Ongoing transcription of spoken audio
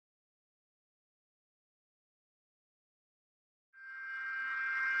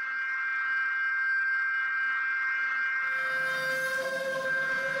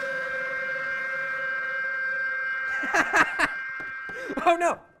Oh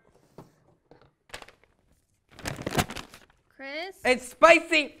no! Chris? It's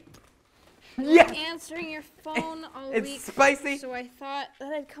spicy! You're Yes! answering your phone all It's week. spicy. So I thought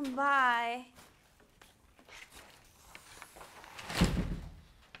that I'd come by.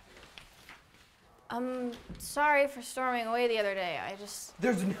 I'm sorry for storming away the other day.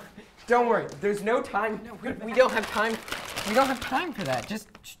 Don't worry. There's no time. No, we don't have time. We don't have time for that. Just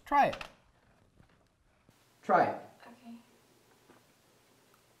try it. Try it. Okay.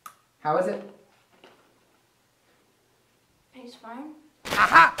 How is it? Tastes fine.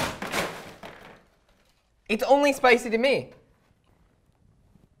 Aha! It's only spicy to me.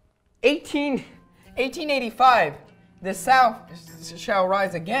 1885. The South shall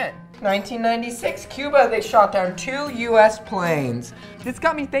rise again. 1996, Cuba, they shot down 2 U.S. planes. This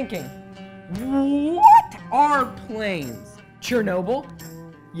got me thinking, what are planes? Chernobyl?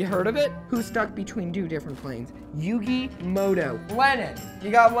 You heard of it? Who's stuck between 2 different planes? Yugi Moto. Lenin.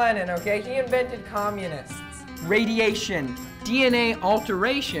 You got Lenin, okay? He invented communists. Radiation. DNA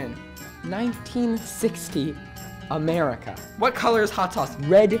alteration. 1960, America. What color is hot sauce?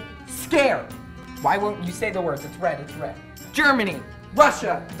 Red Scare. Why won't you say the words? It's red, it's red. Germany,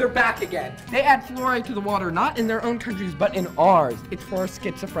 Russia, they're back again. They add fluoride to the water, not in their own countries, but in ours. It's for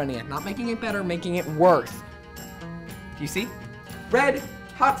schizophrenia. Not making it better, making it worse. Do you see? Red,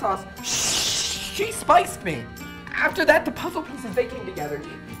 hot sauce. She spiced me. After that, the puzzle pieces, they came together.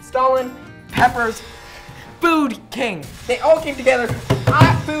 Stalin, peppers, Food King. They all came together.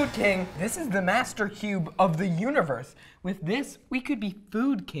 Food King. This is the master cube of the universe. With this, we could be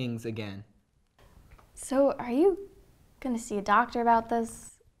food kings again. So, are you gonna see a doctor about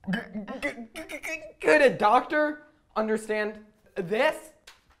this? Could a doctor understand this?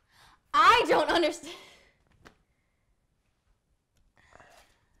 I don't understand.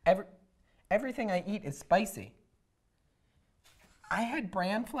 Everything I eat is spicy. I had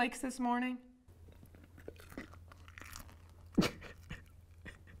bran flakes this morning.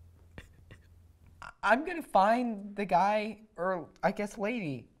 I'm gonna find the guy, or I guess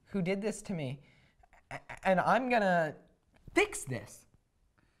lady, who did this to me. And I'm gonna fix this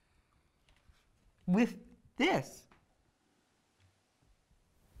with this.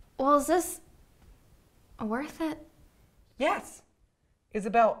 Well, is this worth it? Yes.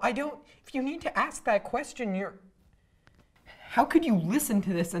 Isabel, if you need to ask that question, how could you listen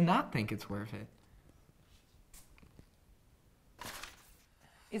to this and not think it's worth it?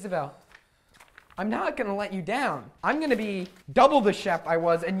 Isabel, I'm not gonna let you down. I'm gonna be double the chef I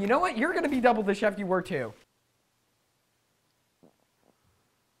was, and you know what? You're gonna be double the chef you were too.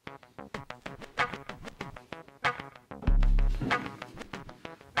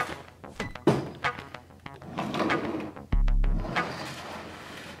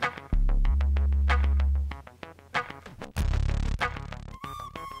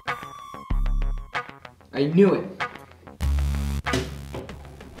 I knew it.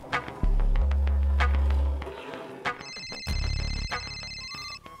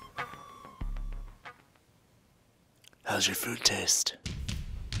 How's your food taste?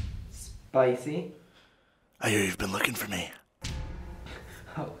 Spicy. I hear you've been looking for me.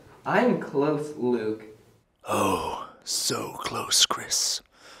 Oh, I'm close, Luke. Oh, so close, Chris.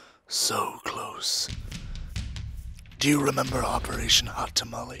 So close. Do you remember Operation Hot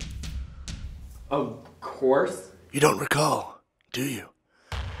Tamale? Of course. You don't recall, do you?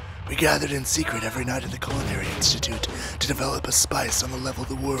 We gathered in secret every night at the Culinary Institute to develop a spice on a level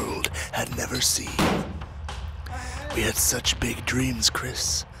the world had never seen. We had such big dreams,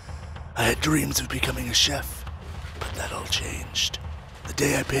 Chris. I had dreams of becoming a chef, but that all changed. The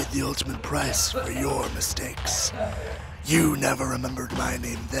day I paid the ultimate price for your mistakes. You never remembered my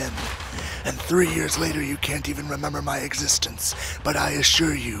name then, and 3 years later you can't even remember my existence, but I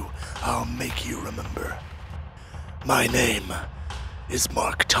assure you, I'll make you remember. My name is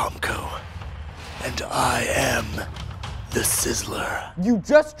Mark Tomko, and I am the Sizzler. You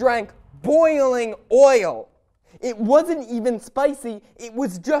just drank boiling oil. It wasn't even spicy, it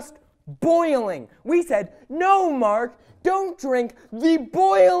was just boiling. We said, no, Mark, don't drink the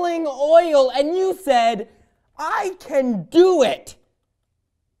boiling oil. And you said, I can do it.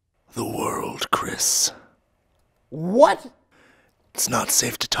 The world, Chris. What? It's not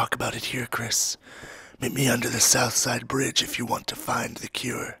safe to talk about it here, Chris. Meet me under the South Side Bridge if you want to find the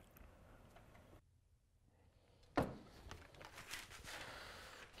cure.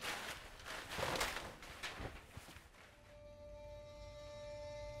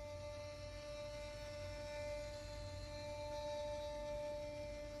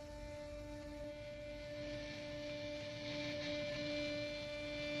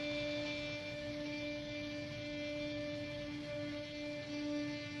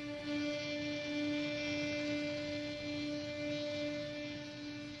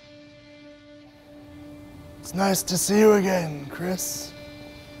 It's nice to see you again, Chris.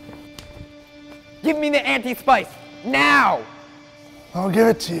 Give me the anti-spice, now! I'll give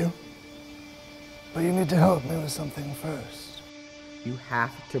it to you. But you need to help me with something first. You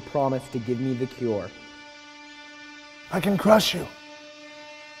have to promise to give me the cure. I can crush you.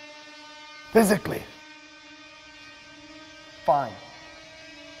 Physically. Fine.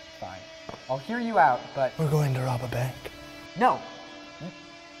 Fine. I'll hear you out, but... We're going to rob a bank. No.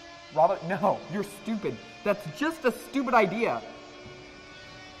 Robert, no. You're stupid. That's just a stupid idea.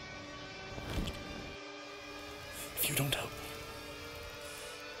 If you don't help me,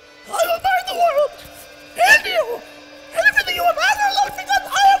 I will burn the world! And you! And everything you have ever looked, because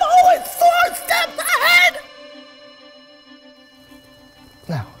I am always 4 steps ahead!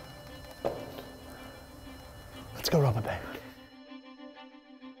 Now, let's go rob a bank.